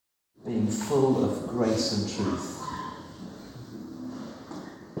full of grace and truth.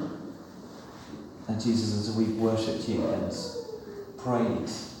 And Jesus, as we've worshipped you and prayed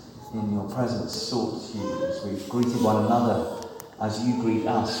in your presence, sought you, as we've greeted one another, as you greet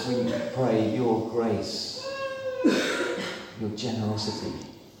us, we pray your grace, your generosity,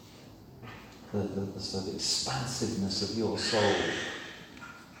 the sort of expansiveness of your soul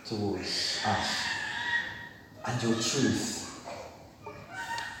towards us, and your truth,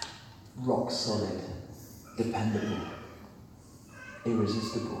 rock solid, dependable,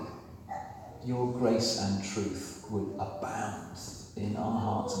 irresistible. Your grace and truth would abound in our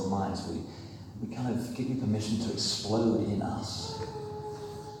hearts and minds. We kind of give you permission to explode in us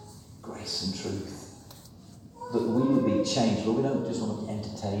grace and truth, that we would be changed. But we don't just want to be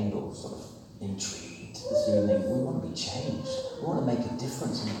entertained or sort of intrigued this evening. We want to be changed. We want to make a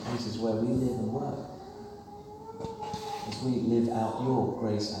difference in the places where we live and work, as we live out your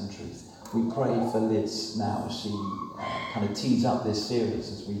grace and truth. We pray for Liz now as she kind of tees up this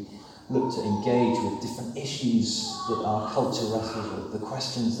series, as we look to engage with different issues that our culture wrestles with, the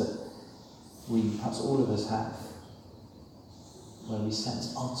questions that we, perhaps all of us have, where we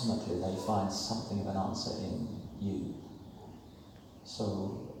sense ultimately they find something of an answer in you.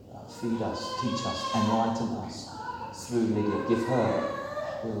 So feed us, teach us, enlighten us through Lydia. Give her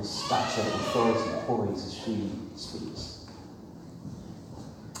real stature, authority, poise as she speaks.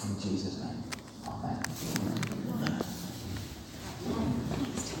 In Jesus' name, amen.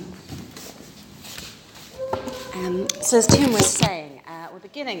 So as Tim was saying, we're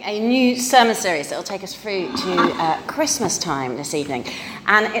beginning a new sermon series that will take us through to Christmas time this evening.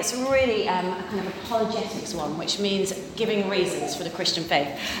 And it's really a kind of apologetics one, which means giving reasons for the Christian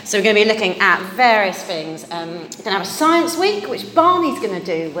faith. So we're going to be looking at various things. We're going to have a science week, which Barney's going to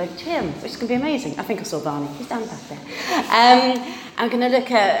do with Tim, which is going to be amazing. I think I saw Barney. He's down back there. And we're going to look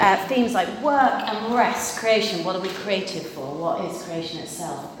at themes like work and rest, creation. What are we created for? What is creation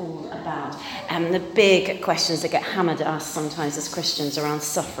itself all about? And the big questions that get hammered at us sometimes as Christians around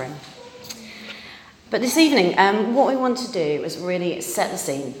suffering. But this evening, what we want to do is really set the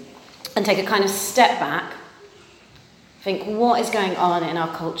scene and take a kind of step back, think what is going on in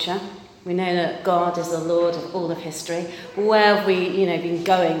our culture. We know that God is the Lord of all of history. Where have we, been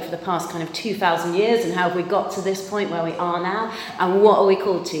going for the past kind of 2,000 years, and how have we got to this point where we are now? And what are we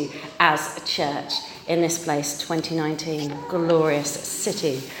called to as a church in this place, 2019, glorious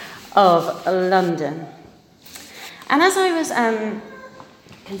city of London? And as I was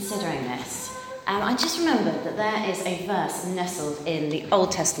considering this, I just remembered that there is a verse nestled in the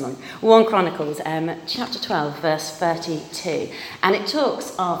Old Testament, 1 Chronicles, chapter 12, verse 32. And it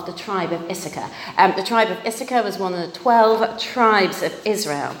talks of the tribe of Issachar. The tribe of Issachar was one of the 12 tribes of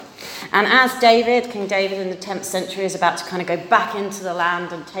Israel. And as King David in the 10th century, is about to kind of go back into the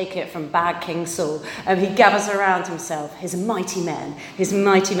land and take it from bad King Saul, he gathers around himself his mighty men,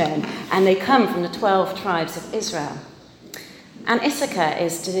 and they come from the 12 tribes of Israel. And Issachar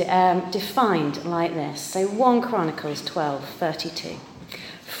is defined like this. So 1 Chronicles 12:32.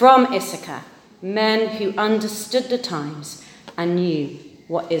 From Issachar, men who understood the times and knew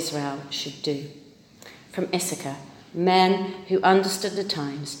what Israel should do. From Issachar, men who understood the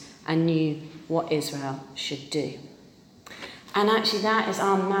times and knew what Israel should do. And actually that is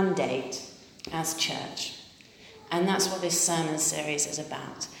our mandate as church. And that's what this sermon series is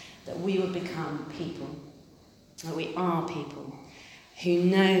about. That we would become people. That we are people who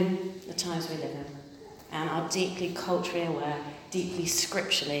know the times we live in and are deeply culturally aware, deeply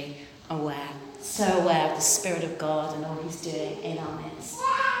scripturally aware, so aware of the Spirit of God and all he's doing in our midst,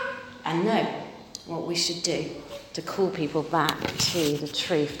 and know what we should do to call people back to the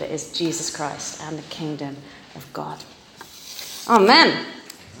truth that is Jesus Christ and the kingdom of God. Amen.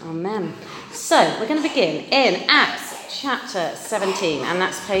 Amen. So we're going to begin in Acts chapter 17, and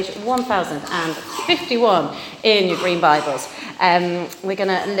that's page 1051 in your green Bibles. We're going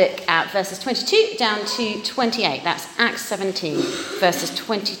to look at verses 22 down to 28. That's Acts 17, verses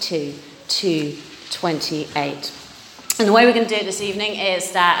 22 to 28. And the way we're going to do it this evening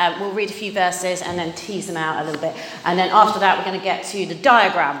is that we'll read a few verses and then tease them out a little bit. And then after that, we're going to get to the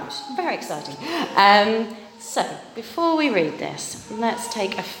diagram, which is very exciting. So, before we read this, let's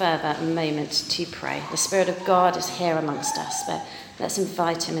take a further moment to pray. The Spirit of God is here amongst us, but let's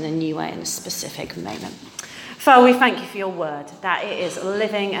invite him in a new way in a specific moment. Father, we thank you for your word, that it is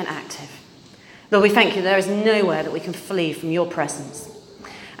living and active. Lord, we thank you there is nowhere that we can flee from your presence.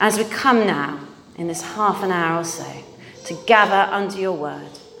 As we come now, in this half an hour or so, to gather under your word,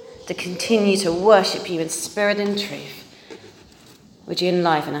 to continue to worship you in spirit and truth, would you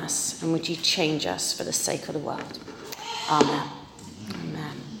enliven us and would you change us for the sake of the world? Amen.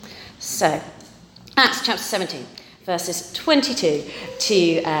 Amen. So, Acts chapter 17, verses 22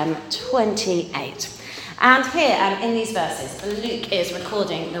 to 28. And here, in these verses, Luke is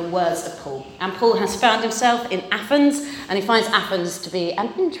recording the words of Paul. And Paul has found himself in Athens, and he finds Athens to be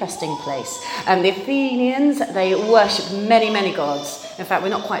an interesting place. The Athenians, they worship many, many gods. In fact, we're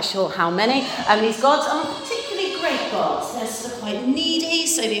not quite sure how many. And these gods aren't particularly great gods. They're sort of quite needy,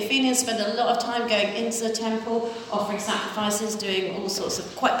 so the Athenians spend a lot of time going into the temple, offering sacrifices, doing all sorts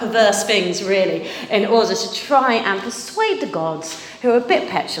of quite perverse things, really, in order to try and persuade the gods, who are a bit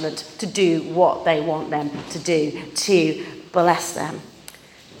petulant, to do what they want them to do, to bless them.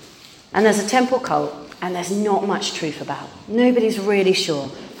 And there's a temple cult, and there's not much truth about. Nobody's really sure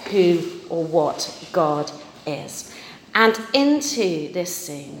who or what God is. And into this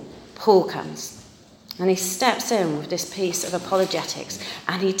scene, Paul comes. And he steps in with this piece of apologetics,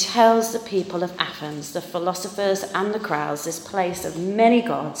 and he tells the people of Athens, the philosophers and the crowds, this place of many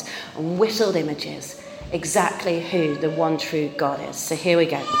gods and whittled images, exactly who the one true God is. So here we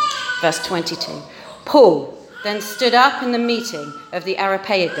go. Verse 22. Paul then stood up in the meeting of the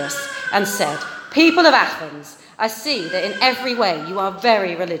Areopagus and said, "People of Athens, I see that in every way you are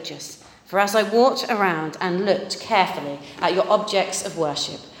very religious. For as I walked around and looked carefully at your objects of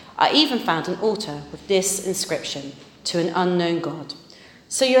worship, I even found an altar with this inscription, 'To an unknown God.'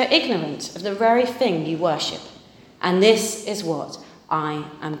 So you are ignorant of the very thing you worship. And this is what I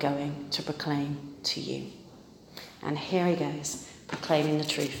am going to proclaim to you." And here he goes, proclaiming the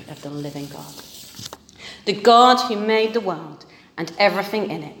truth of the living God. "The God who made the world and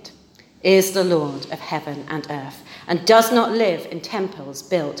everything in it is the Lord of heaven and earth, and does not live in temples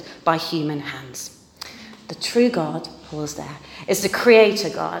built by human hands." The true God, Paul's there, is the creator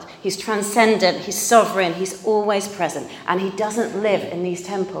God. He's transcendent, he's sovereign, he's always present, and he doesn't live in these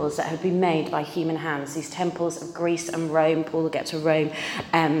temples that have been made by human hands, these temples of Greece and Rome. Paul will get to Rome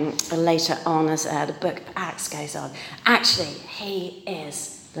later on as the book of Acts goes on. Actually, he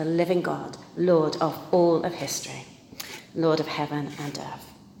is the living God, Lord of all of history, Lord of heaven and earth.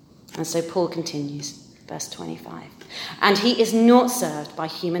 And so Paul continues, verse 25. "And he is not served by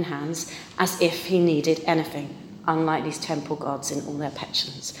human hands as if he needed anything, unlike these temple gods in all their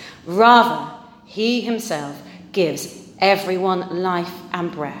petulance. Rather, he himself gives everyone life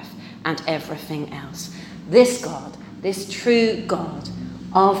and breath and everything else." This God, this true God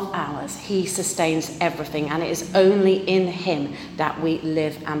of ours, he sustains everything, and it is only in him that we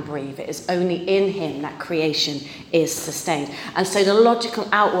live and breathe. It is only in him that creation is sustained. And so the logical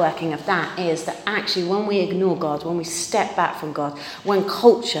outworking of that is that actually when we ignore God, when we step back from God, when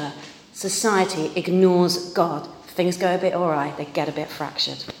culture, society ignores God, things go a bit awry, they get a bit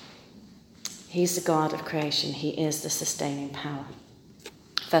fractured. He's the God of creation. He is the sustaining power.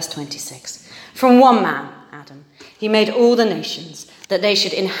 Verse 26. "From one man, Adam, he made all the nations, that they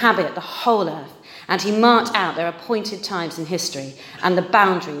should inhabit the whole earth, and he marked out their appointed times in history and the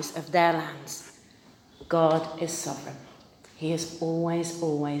boundaries of their lands." God is sovereign. He is always,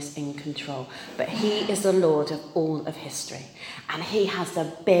 always in control. But he is the Lord of all of history. And he has the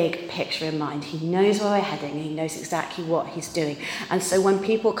big picture in mind. He knows where we're heading. He knows exactly what he's doing. And so when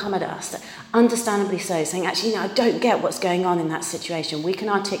people come at us, understandably so, saying, actually, I don't get what's going on in that situation, we can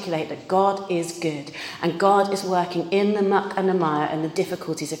articulate that God is good. And God is working in the muck and the mire and the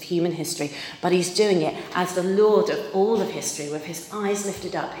difficulties of human history. But he's doing it as the Lord of all of history, with his eyes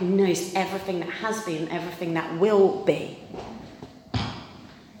lifted up, who knows everything that has been and everything that will be.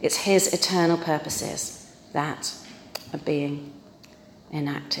 It's his eternal purposes that are being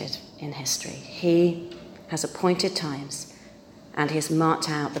enacted in history. He has appointed times, and he has marked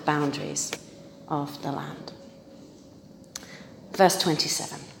out the boundaries of the land. Verse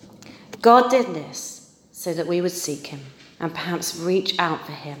 27. "God did this so that we would seek him and perhaps reach out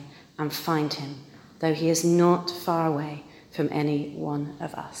for him and find him, though he is not far away from any one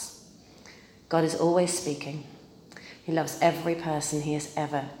of us." God is always speaking. He loves every person he has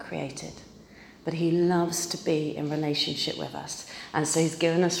ever created. But he loves to be in relationship with us. And so he's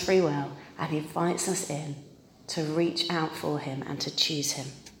given us free will, and he invites us in to reach out for him and to choose him.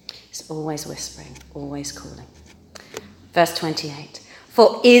 He's always whispering, always calling. Verse 28.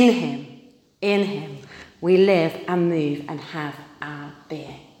 "For in him, we live and move and have our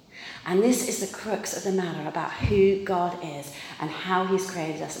being." And this is the crux of the matter about who God is and how he's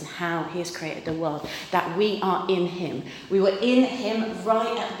created us and how he has created the world, that we are in him. We were in him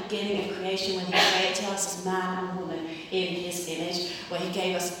right at the beginning of creation when he created us as man and woman in his image, where he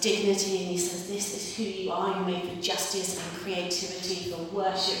gave us dignity, and he says, this is who you are. You're made for justice and creativity, for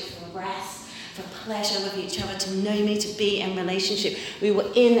worship, for rest. for pleasure with each other, to know me, to be in relationship. We were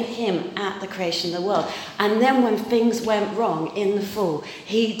in him at the creation of the world. And then when things went wrong in the fall,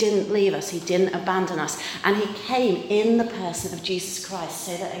 he didn't leave us, he didn't abandon us. And he came in the person of Jesus Christ,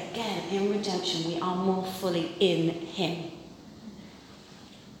 so that again, in redemption, we are more fully in him.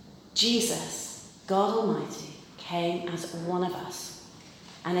 Jesus, God Almighty, came as one of us.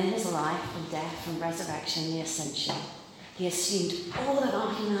 And in his life and death and resurrection and the ascension, he assumed all of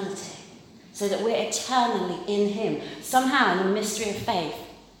our humanity so that we're eternally in him. Somehow, in the mystery of faith,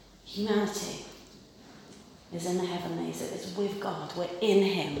 humanity is in the heavenlies. It's with God. We're in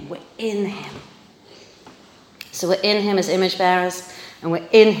him. We're in him. So we're in him as image bearers, and we're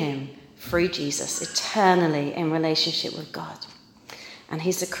in him through Jesus, eternally in relationship with God. And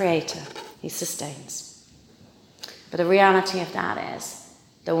he's the creator. He sustains. But the reality of that is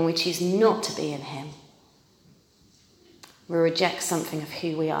that when we choose not to be in him, we reject something of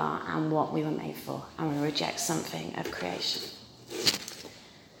who we are and what we were made for, and we reject something of creation.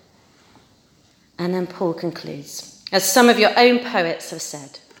 And then Paul concludes, as some of your own poets have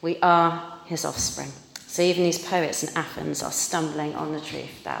said, we are his offspring. So even these poets in Athens are stumbling on the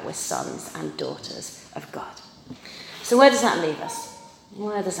truth that we're sons and daughters of God. So where does that leave us?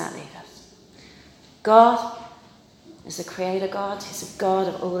 Where does that leave us? God is the creator God. He's a God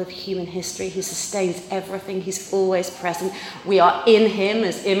of all of human history. He sustains everything. He's always present. We are in him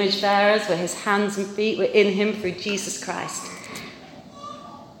as image bearers. We're his hands and feet. We're in him through Jesus Christ.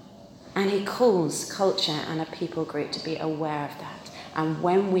 And he calls culture and a people group to be aware of that. And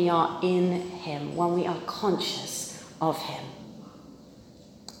when we are in him, when we are conscious of him,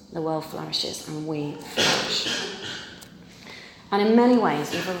 the world flourishes and we flourish. And in many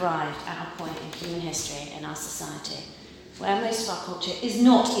ways, we've arrived at a point in human history, in our society, where most of our culture is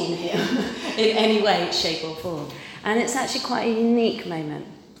not in him in any way, shape or form. And it's actually quite a unique moment,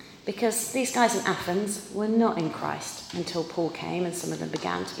 because these guys in Athens were not in Christ until Paul came and some of them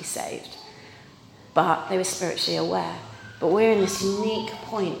began to be saved. But they were spiritually aware. But we're in this unique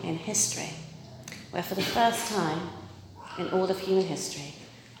point in history where for the first time in all of human history,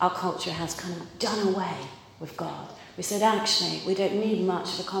 our culture has kind of done away with God. We said, actually, we don't need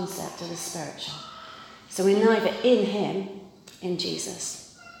much of a concept of the spiritual. So we're neither in him, in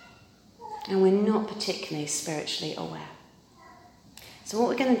Jesus, and we're not particularly spiritually aware. So what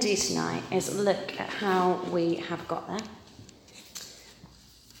we're going to do tonight is look at how we have got there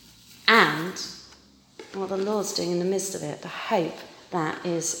and what the Lord's doing in the midst of it, the hope that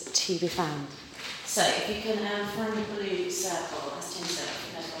is to be found. So if you can find the blue circle, as Tim said,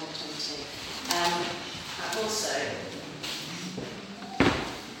 there's 122. I've also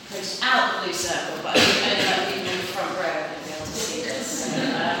pushed out the blue circle, but I think only like people in the front row are going to be able to see this. So,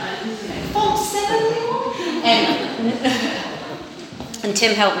 font 7 anyway. And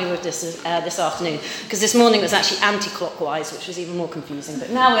Tim helped me with this this afternoon, because this morning was actually anti-clockwise, which was even more confusing. But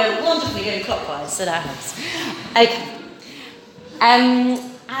now we're wonderfully going clockwise, so that helps. Okay. And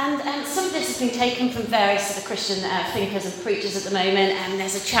some of this has been taken from various sort of Christian thinkers and preachers at the moment. And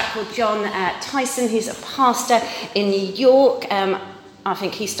there's a chap called John Tyson, who's a pastor in New York. I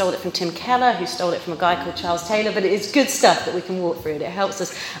think he stole it from Tim Keller, who stole it from a guy called Charles Taylor. But it's good stuff that we can walk through. It helps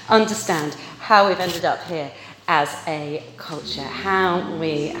us understand how we've ended up here as a culture, how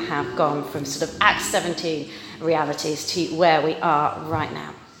we have gone from sort of Acts 17 realities to where we are right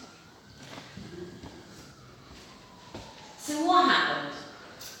now. So what happened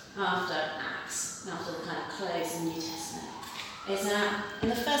after Acts, after the kind of close of the New Testament, is that in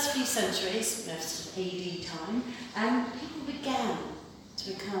the first few centuries, sort of AD time, people began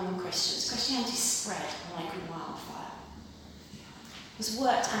to become Christians. Christianity spread like wildfire. It was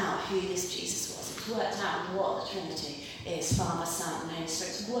worked out who this Jesus was. It's worked out what the Trinity is, Father, Son, and Holy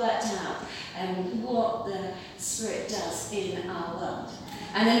Spirit. It's worked out what the Spirit does in our world.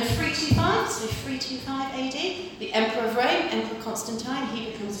 And then in 325 AD, the Emperor of Rome, Emperor Constantine,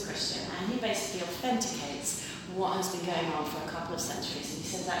 he becomes a Christian, and he basically authenticates what has been going on for a couple of centuries. And he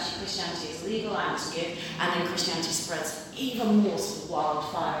says actually Christianity is legal and it's good, and then Christianity spreads even more sort of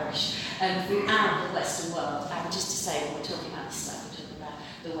wildfire-ish throughout the Western world. And just to say, when we're talking about this stuff, we're talking about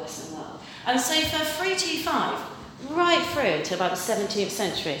the Western world. And so for 325, right through until about the 17th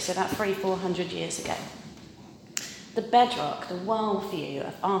century, so about 300-400 years ago, the bedrock, the worldview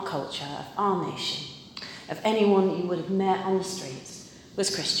of our culture, of our nation, of anyone that you would have met on the streets,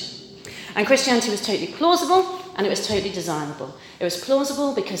 was Christian. And Christianity was totally plausible, and it was totally desirable. It was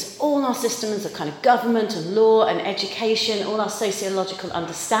plausible because all our systems of kind of government and law and education, all our sociological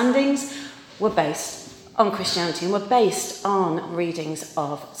understandings were based on Christianity and were based on readings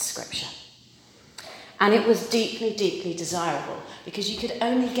of Scripture. And it was deeply, deeply desirable because you could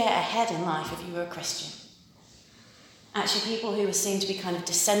only get ahead in life if you were a Christian. Actually, people who were seen to be kind of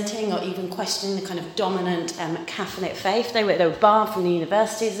dissenting or even questioning the kind of dominant Catholic faith, they were barred from the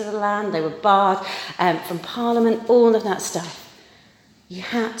universities of the land, they were barred from Parliament, all of that stuff. You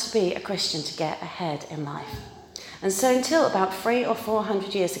had to be a Christian to get ahead in life. And so until about 300 or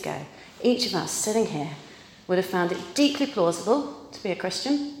 400 years ago, each of us sitting here would have found it deeply plausible to be a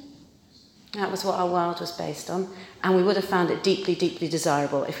Christian. That was what our world was based on. And we would have found it deeply, deeply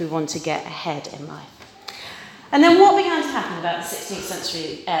desirable if we wanted to get ahead in life. And then what began to happen about the 16th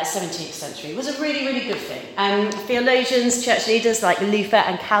century, 17th century was a really, really good thing. Theologians, church leaders like Luther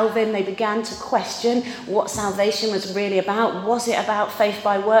and Calvin, they began to question what salvation was really about. Was it about faith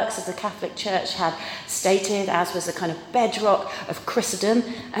by works, as the Catholic Church had stated, as was the kind of bedrock of Christendom?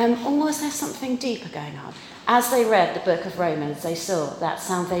 Or was there something deeper going on? As they read the book of Romans, they saw that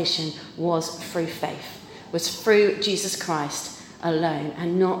salvation was through faith, was through Jesus Christ alone,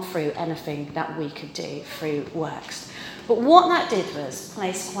 and not through anything that we could do through works. But what that did was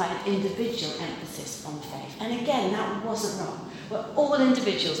place quite an individual emphasis on faith. And again, that wasn't wrong. We're all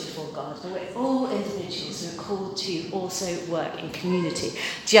individuals before God, but we're all individuals who are called to also work in community,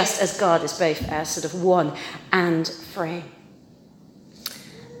 just as God is both sort of one and free.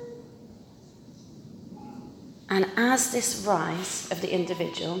 And as this rise of the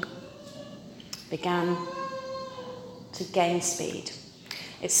individual began to gain speed,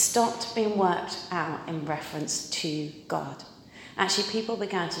 it stopped being worked out in reference to God. Actually, people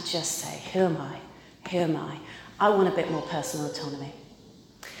began to just say, who am I? Who am I? I want a bit more personal autonomy.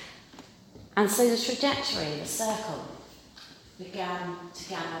 And so the trajectory, the circle, began to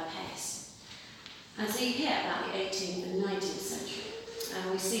gather pace. And so you hear about the 18th and 19th century,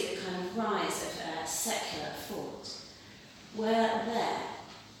 and we see the kind of rise of secular thought, where there,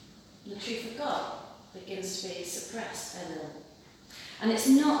 the truth of God begins to be suppressed a little. And it's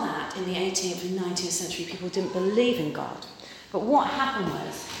not that in the 18th and 19th century people didn't believe in God, but what happened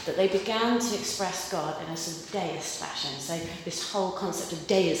was that they began to express God in a sort of deist fashion. So this whole concept of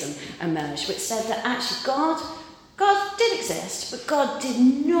deism emerged, which said that actually God did exist, but God did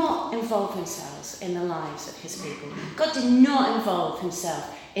not involve himself in the lives of his people. God did not involve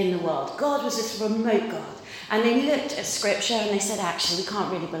himself in the world. God was this remote God. And they looked at scripture and they said, actually, we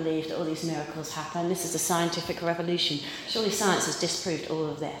can't really believe that all these miracles happen. This is a scientific revolution. Surely science has disproved all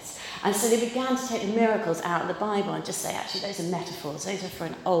of this. And so they began to take the miracles out of the Bible and just say, actually, those are metaphors. Those are for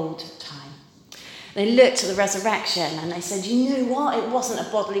an old time. They looked at the resurrection and they said, you know what? It wasn't a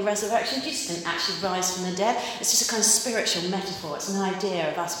bodily resurrection. Jesus didn't actually rise from the dead. It's just a kind of spiritual metaphor. It's an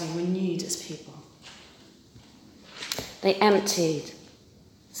idea of us being renewed as people. They emptied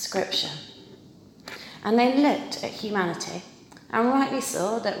scripture. And they looked at humanity and rightly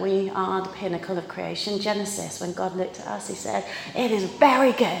saw that we are the pinnacle of creation. Genesis, when God looked at us, he said, it is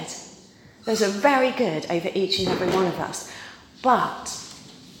very good. Those are very good over each and every one of us. But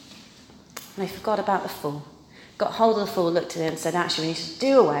they forgot about the fall. Got hold of the fall, looked at it and said, actually, we need to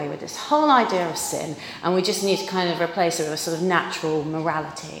do away with this whole idea of sin and we just need to kind of replace it with a sort of natural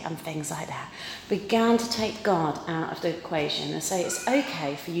morality and things like that. Began to take God out of the equation and say it's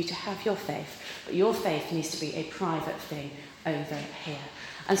okay for you to have your faith, but your faith needs to be a private thing over here.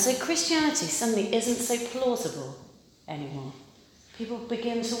 And so Christianity suddenly isn't so plausible anymore. People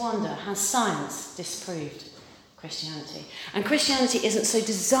begin to wonder, has science disproved Christianity? And Christianity isn't so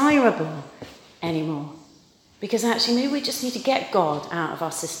desirable anymore. Because actually, maybe we just need to get God out of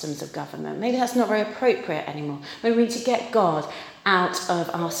our systems of government. Maybe that's not very appropriate anymore. Maybe we need to get God out of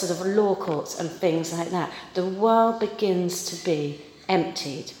our sort of law courts and things like that. The world begins to be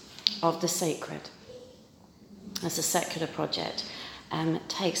emptied of the sacred as a secular project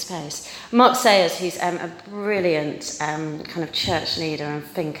takes place. Mark Sayers, who's a brilliant kind of church leader and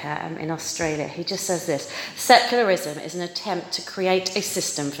thinker in Australia, he just says this: secularism is an attempt to create a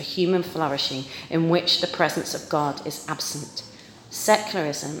system for human flourishing in which the presence of God is absent.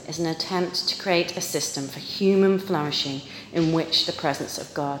 Secularism is an attempt to create a system for human flourishing in which the presence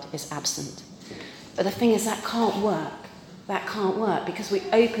of God is absent. But the thing is, that can't work. That can't work because we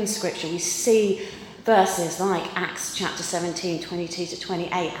open scripture, we see verses like Acts chapter 17, 22 to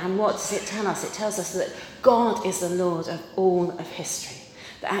 28. And what does it tell us? It tells us that God is the Lord of all of history.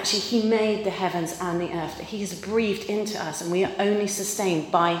 That actually he made the heavens and the earth. That he has breathed into us and we are only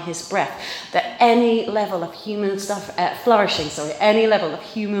sustained by his breath. That any level of human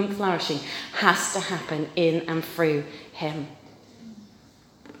flourishing has to happen in and through him.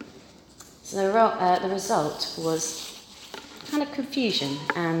 So the result was kind of confusion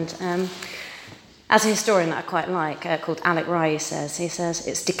and As a historian that I quite like, called Alec Rye, says,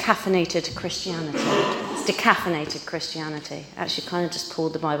 it's decaffeinated Christianity. It's decaffeinated Christianity. Actually kind of just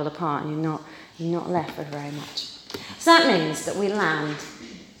pulled the Bible apart and you're not left with very much. So that means that we land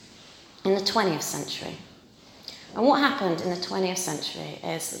in the 20th century. And what happened in the 20th century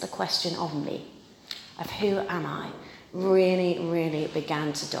is that the question of me, of who am I, really, really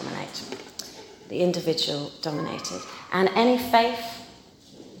began to dominate. The individual dominated. And any faith,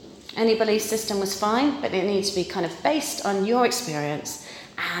 any belief system was fine, but it needs to be kind of based on your experience,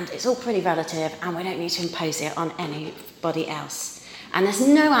 and it's all pretty relative, and we don't need to impose it on anybody else. And there's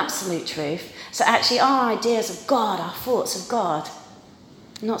no absolute truth, so actually our ideas of God, our thoughts of God,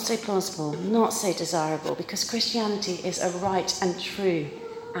 not so plausible, not so desirable, because Christianity is a right and true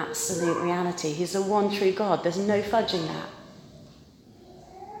absolute reality. He's the one true God. There's no fudging that.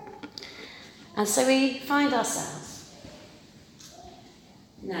 And so we find ourselves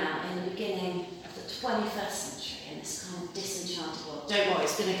now in the beginning of the 21st century in this kind of disenchanted world. Don't worry,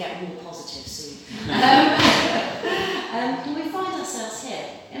 it's going to get more positive soon. And we find ourselves here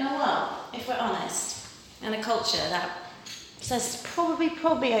in a world, if we're honest, in a culture that says it's probably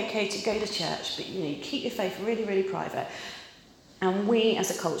okay to go to church, but you keep your faith really, really private. And we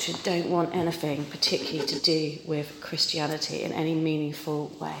as a culture don't want anything particularly to do with Christianity in any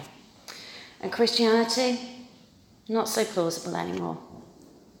meaningful way. And Christianity, not so plausible anymore.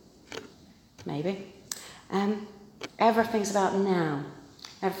 Maybe. Everything's about now.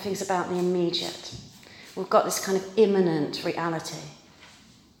 Everything's about the immediate. We've got this kind of imminent reality.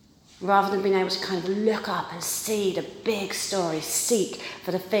 Rather than being able to kind of look up and see the big story, seek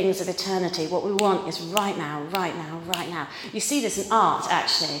for the things of eternity, what we want is right now, right now, right now. You see this in art,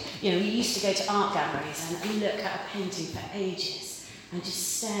 actually. You used to go to art galleries and look at a painting for ages and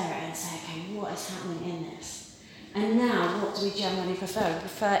just stare at it and say, okay, what is happening in this? And now, what do we generally prefer? We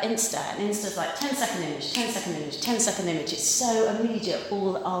prefer Insta, and Insta's like 10-second image, 10-second image, 10-second image. It's so immediate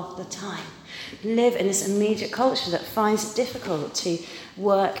all of the time. We live in this immediate culture that finds it difficult to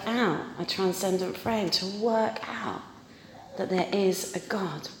work out a transcendent frame, to work out that there is a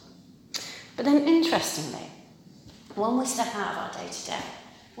God. But then, interestingly, when we step out of our day-to-day,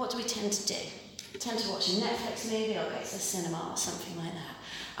 what do we tend to do? We tend to watch a Netflix movie or go to the cinema or something like that.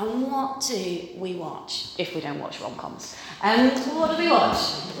 And what do we watch if we don't watch rom-coms? What do we watch?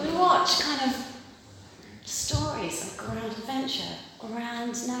 We watch kind of stories of grand adventure,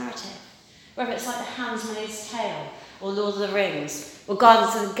 grand narrative. Whether it's like The Handmaid's Tale, or Lord of the Rings, or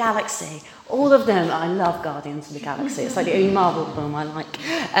Guardians of the Galaxy. All of them, I love Guardians of the Galaxy. It's like the only Marvel film I like.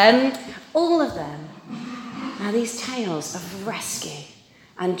 All of them are these tales of rescue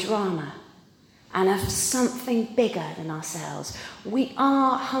and drama and of something bigger than ourselves. We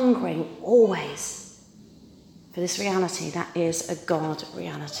are hungering always for this reality that is a God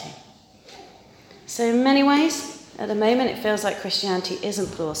reality. So in many ways, at the moment, it feels like Christianity isn't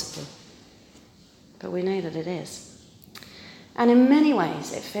plausible. But we know that it is. And in many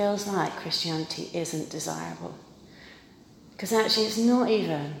ways, it feels like Christianity isn't desirable. Because actually, it's not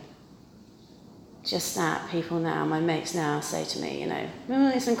even just that people now, my mates now, say to me,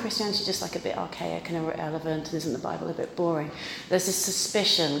 isn't Christianity just like a bit archaic and irrelevant, and isn't the Bible a bit boring? There's this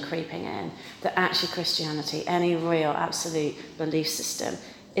suspicion creeping in that actually Christianity, any real, absolute belief system,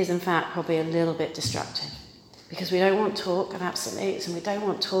 is in fact probably a little bit destructive. Because we don't want talk of absolutes, and we don't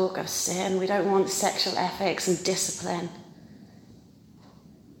want talk of sin, we don't want sexual ethics and discipline.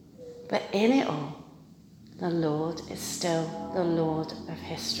 But in it all, the Lord is still the Lord of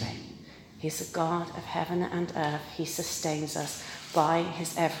history. He's the God of heaven and earth. He sustains us by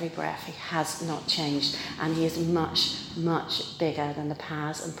his every breath. He has not changed, and he is much, much bigger than the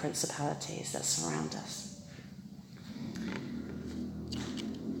powers and principalities that surround us.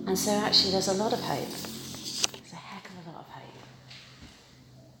 And so actually there's a lot of hope.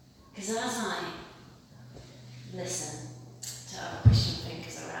 Because as I listen to other Christian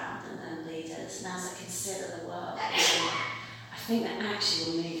thinkers around and leaders, and as I consider the world, I think that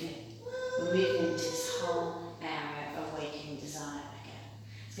actually we're moving into this whole area of waking desire again.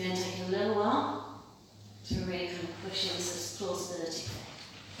 It's going to take a little while to really kind of push into this plausibility thing,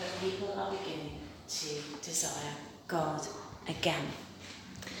 but people are beginning to desire God again.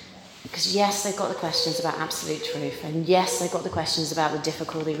 Because yes, they've got the questions about absolute truth, and yes, they've got the questions about the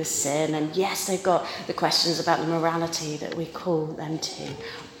difficulty with sin, and yes, they've got the questions about the morality that we call them to.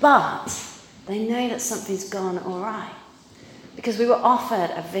 But they know that something's gone all right. Because we were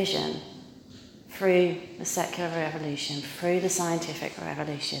offered a vision through the secular revolution, through the scientific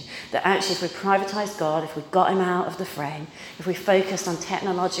revolution, that actually if we privatised God, if we got him out of the frame, if we focused on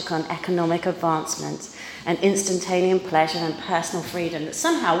technological and economic advancement and instantaneous pleasure and personal freedom, that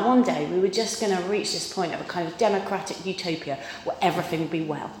somehow one day we were just going to reach this point of a kind of democratic utopia where everything would be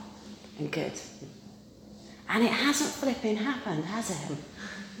well and good. And it hasn't flipping happened, has it?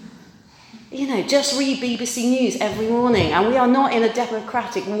 You know, just read BBC News every morning and we are not in a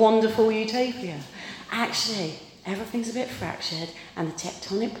democratic, wonderful utopia. Actually, everything's a bit fractured and the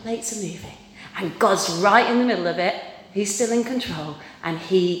tectonic plates are moving. And God's right in the middle of it. He's still in control and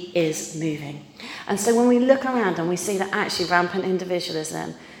he is moving. And so when we look around and we see that actually rampant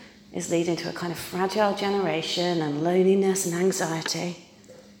individualism is leading to a kind of fragile generation and loneliness and anxiety,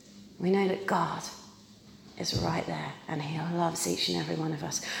 we know that God is right there and he loves each and every one of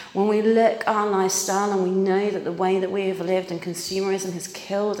us. When we look at our lifestyle and we know that the way that we have lived and consumerism has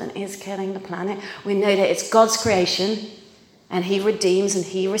killed and is killing the planet, we know that it's God's creation and he redeems and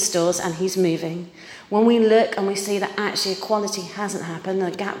he restores and he's moving. When we look and we see that actually equality hasn't happened,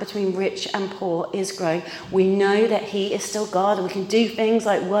 the gap between rich and poor is growing, we know that he is still God and we can do things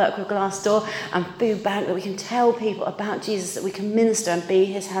like work with Glassdoor and Food Bank, that we can tell people about Jesus, that we can minister and be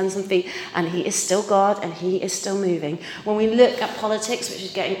his hands and feet, and he is still God and he is still moving. When we look at politics, which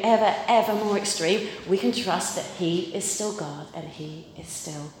is getting ever more extreme, we can trust that he is still God and he is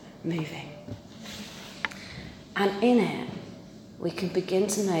still moving. And in it, we can begin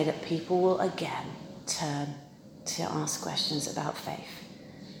to know that people will again turn to ask questions about faith.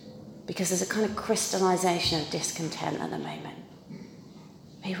 Because there's a kind of crystallization of discontent at the moment.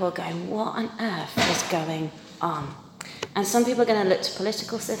 People are going, what on earth is going on? And some people are going to look to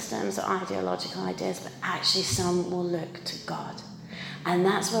political systems or ideological ideas, but actually some will look to God. And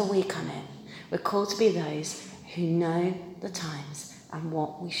that's where we come in. We're called to be those who know the times and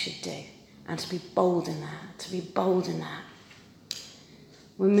what we should do. And to be bold in that,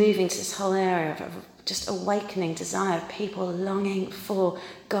 We're moving to this whole area of just awakening desire, of people longing for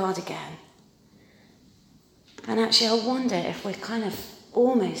God again. And actually, I wonder if we're kind of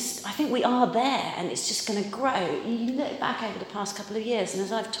almost, I think we are there and it's just going to grow. You look back over the past couple of years, and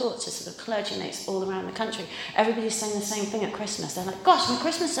as I've talked to sort of clergy mates all around the country, everybody's saying the same thing at Christmas. They're like, gosh, my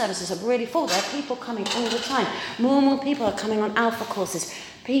Christmas services are really full. There are people coming all the time. More and more people are coming on Alpha courses.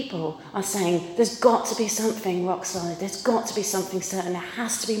 People are saying, there's got to be something rock solid. There's got to be something certain. There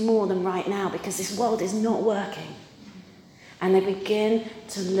has to be more than right now because this world is not working. And they begin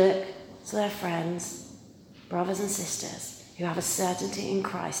to look to their friends, brothers and sisters, who have a certainty in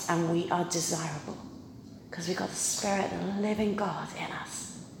Christ, and we are desirable because we've got the Spirit of the living God in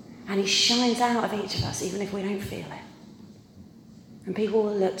us. And he shines out of each of us, even if we don't feel it. And people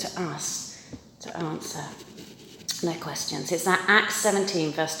will look to us to answer their questions. It's that Acts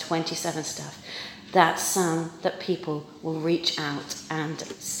 17 verse 27 stuff that people will reach out and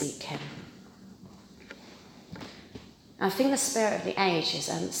seek him. I think the spirit of the age is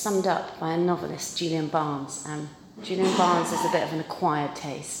summed up by a novelist, Julian Barnes. Julian Barnes is a bit of an acquired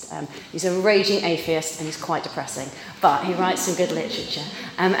taste. He's a raging atheist and he's quite depressing, but he writes some good literature.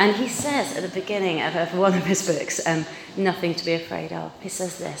 And he says at the beginning of one of his books, Nothing to be Afraid of, he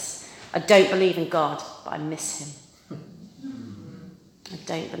says this: I don't believe in God, but I miss him. I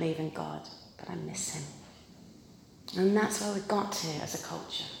don't believe in God, but I miss him. And that's where we got to as a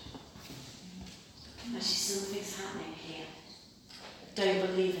culture. Actually, something's happening here. I don't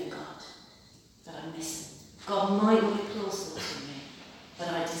believe in God, but I miss him. God might not be plausible to me, but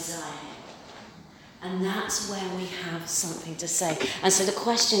I desire him. And that's where we have something to say. And so the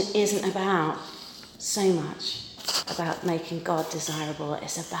question isn't about so much about making God desirable.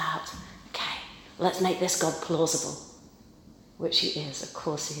 It's about, okay, let's make this God plausible. Which he is, of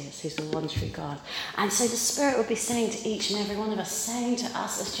course he is. He's the one true God. And so the Spirit will be saying to each and every one of us, saying to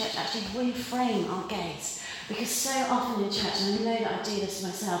us as church, actually reframe our gaze. Because so often in church, and I know that I do this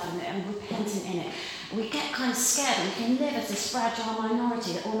myself, and I'm repentant in it, we get kind of scared and we can live as this fragile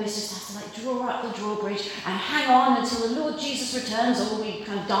minority that almost just has to like draw up the drawbridge and hang on until the Lord Jesus returns, or we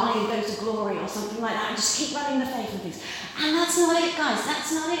kind of die and go to glory or something like that, and just keep running the faith and things. And that's not it, guys.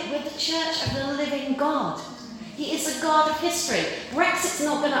 That's not it. We're the church of the living God. He is the God of history. Brexit's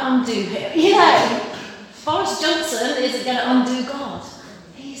not going to undo him. You know, Boris Johnson isn't going to undo God.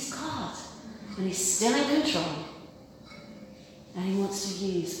 He's God. And he's still in control. And he wants to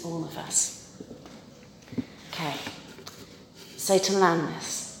use all of us. Okay. So to land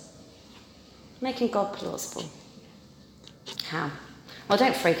this, making God plausible. How? Well,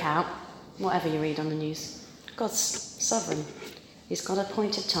 don't freak out, whatever you read on the news. God's sovereign. He's got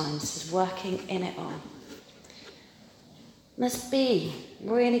appointed times. He's working in it all. Let's be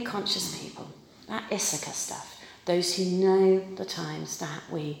really conscious people that Issachar stuff, those who know the times that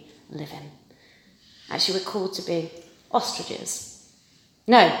we live in. Actually, we're called to be ostriches.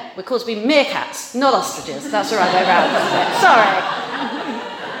 No, we're called to be meerkats, not ostriches. That's the right way around, isn't it? Sorry.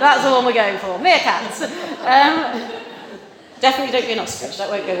 That's the one we're going for, meerkats. Definitely don't be an ostrich. That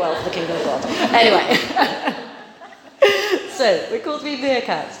won't go well for the kingdom of God. Anyway. So, we're called to be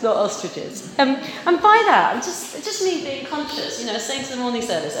meerkats, not ostriches. And by that, it's just me being conscious. I was saying to the morning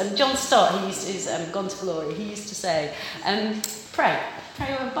service, John Stott, who's gone to glory, he used to say, pray.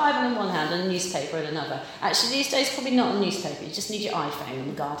 Pray with a Bible in one hand and a newspaper in another. Actually, these days, probably not a newspaper. You just need your iPhone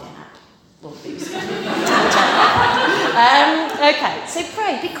and the Guardian app. Well, okay, so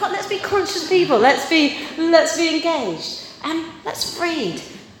pray. Let's be conscious people. Let's be engaged. Let's read.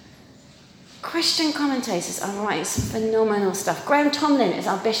 Christian commentators are writing some phenomenal stuff. Graham Tomlin is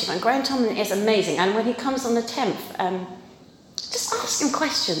our bishop, and Graham Tomlin is amazing. And when he comes on the 10th, just ask him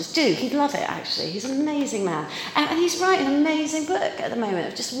questions. He'd love it, actually. He's an amazing man. And he's writing an amazing book at the moment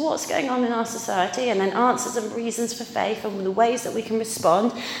of just what's going on in our society, and then answers and reasons for faith and the ways that we can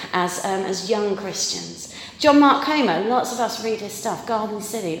respond as young Christians. John Mark Comer, lots of us read his stuff, Garden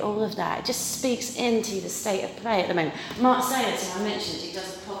City, all of that. It just speaks into the state of play at the moment. Mark Sayers, who I mentioned, he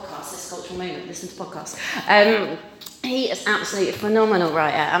does a podcast, This Cultural Moment, listen to podcasts. He is absolutely a phenomenal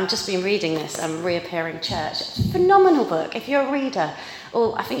writer. I've just been reading this Reappearing Church. It's a phenomenal book. If you're a reader,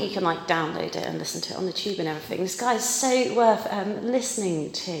 or I think you can download it and listen to it on the tube and everything. This guy is so worth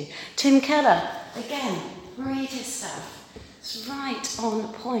listening to. Tim Keller, again, read his stuff. It's right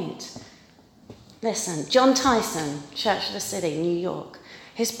on point. Listen, John Tyson, Church of the City, New York.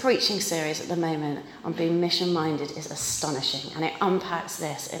 His preaching series at the moment on being mission-minded is astonishing, and it unpacks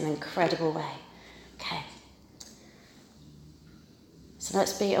this in an incredible way. Okay. So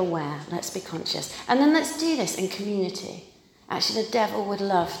let's be aware, let's be conscious. And then let's do this in community. Actually, the devil would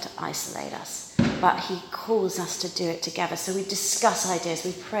love to isolate us, but he calls us to do it together. So we discuss ideas,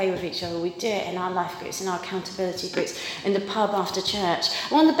 we pray with each other, we do it in our life groups, in our accountability groups, in the pub after church.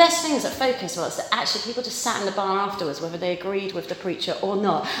 One of the best things at Focus was that actually people just sat in the bar afterwards, whether they agreed with the preacher or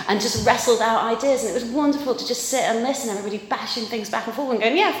not, and just wrestled out ideas. And it was wonderful to just sit and listen, everybody bashing things back and forth and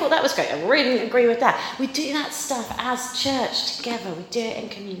going, yeah, I thought that was great, I really didn't agree with that. We do that stuff as church together, we do it in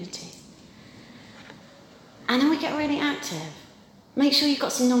community. And then we get really active. Make sure you've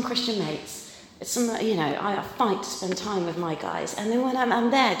got some non-Christian mates. I fight to spend time with my guys. And then when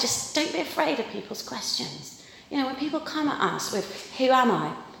I'm there, just don't be afraid of people's questions. When people come at us with, who am I?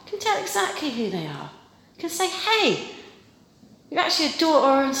 You can tell exactly who they are. You can say, hey, you're actually a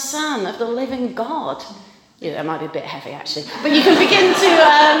daughter and son of the living God. That might be a bit heavy, actually. But you can begin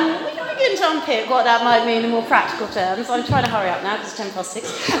to unpick what that might mean in more practical terms. I'm trying to hurry up now because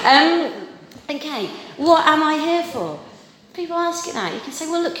it's 6:10. Okay, what am I here for? People ask you that. You can say,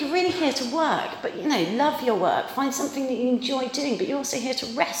 well, look, you're really here to work, but, love your work. Find something that you enjoy doing, but you're also here to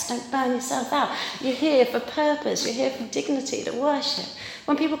rest. Don't burn yourself out. You're here for purpose. You're here for dignity, to worship.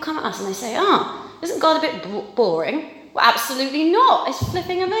 When people come at us and they say, isn't God a bit boring? Well, absolutely not. It's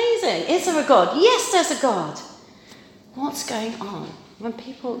flipping amazing. Is there a God? Yes, there's a God. What's going on? When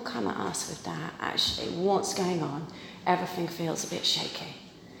people come at us with that, actually, what's going on? Everything feels a bit shaky.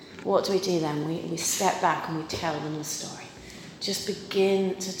 What do we do then? We step back and we tell them the story. Just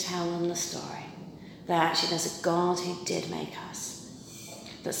begin to tell them the story. That actually there's a God who did make us.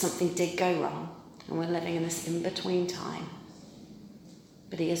 That something did go wrong. And we're living in this in-between time.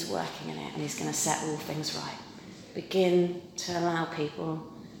 But he is working in it and he's going to set all things right. Begin to allow people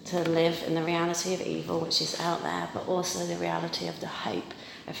to live in the reality of evil, which is out there, but also the reality of the hope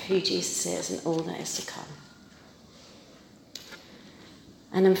of who Jesus is and all that is to come.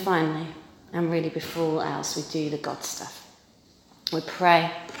 And then finally, and really before all else, we do the God stuff. We pray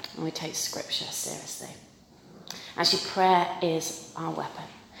and we take Scripture seriously. Actually, prayer is our weapon.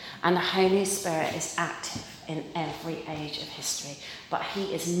 And the Holy Spirit is active in every age of history. But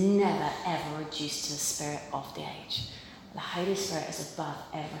he is never, ever reduced to the spirit of the age. The Holy Spirit is above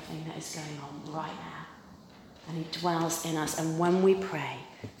everything that is going on right now. And he dwells in us. And when we pray,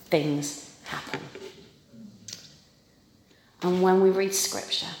 things happen. And when we read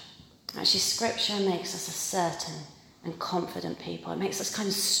Scripture, actually Scripture makes us a certain and confident people. It makes us kind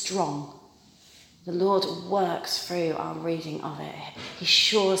of strong. The Lord works through our reading of it. He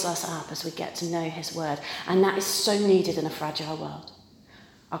shores us up as we get to know his word. And that is so needed in a fragile world.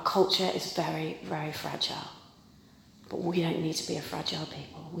 Our culture is very, very fragile. But we don't need to be a fragile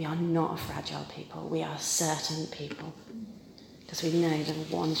people. We are not a fragile people. We are certain people. Because we know the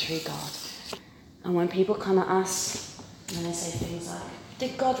one true God. And when people come at us, and they say things like,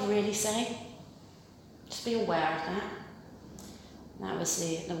 did God really say? Just be aware of that. That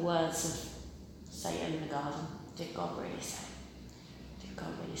was the words of Satan in the garden. Did God really say? Did God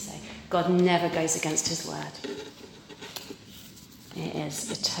really say? God never goes against his word. It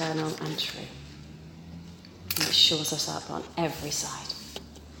is eternal and true. And it shores us up on every side.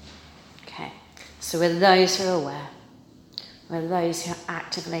 Okay, so we're those who are aware. We're those who are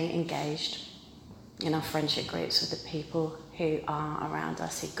actively engaged in our friendship groups with the people who are around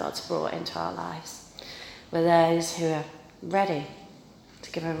us, who God's brought into our lives. We're those who are ready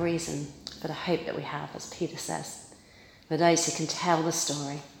to give a reason for the hope that we have, as Peter says. We're those who can tell the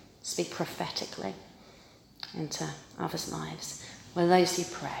story, speak prophetically into others' lives. We're those who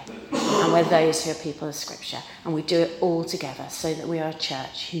pray, and we're those who are people of Scripture, and we do it all together so that we are a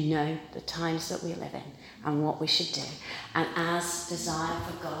church who know the times that we live in and what we should do. And as desire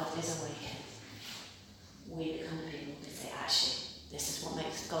for God is awakened, we become the people who say, actually, this is what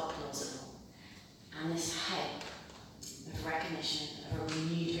makes God plausible. And this hope of recognition of a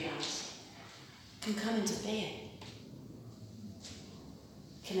renewed reality can come into being.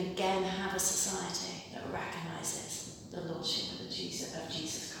 Can again have a society that recognises the Lordship of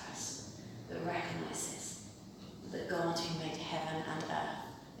Jesus Christ, that recognises that God who made heaven and earth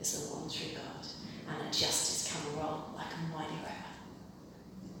is the one true God, and that justice can roll like a mighty river.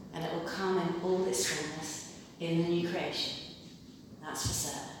 And it will come in all its fullness in the new creation, that's for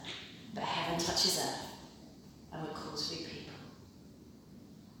certain. But heaven touches earth, and we're called to be people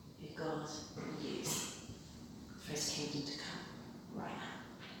who God will use for his kingdom to come right now.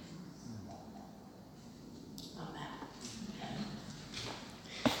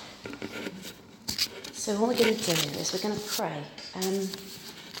 So what we're going to do is we're going to pray. And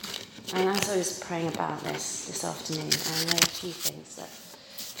as I was praying about this afternoon, I know a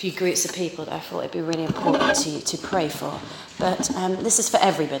few groups of people that I thought it'd be really important to pray for. But this is for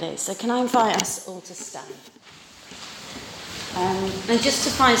everybody. So can I invite us all to stand? And just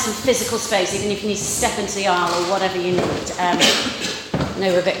to find some physical space, even if you need to step into the aisle or whatever you need. I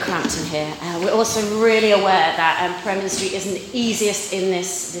know we're a bit cramped in here. We're also really aware that Prayer Ministry isn't the easiest in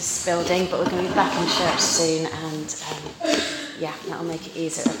this building, but we're going to be back in church soon, and that'll make it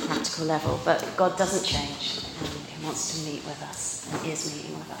easier at a practical level. But God doesn't change, and he wants to meet with us, and is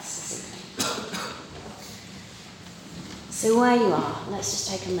meeting with us this evening. So where you are, let's just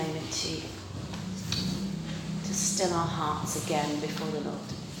take a moment to still our hearts again before the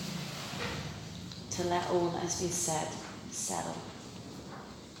Lord, to let all that has been said settle.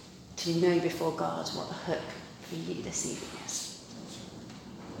 To know before God what the hook for you this evening is.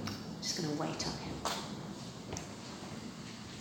 I'm just going to wait on him.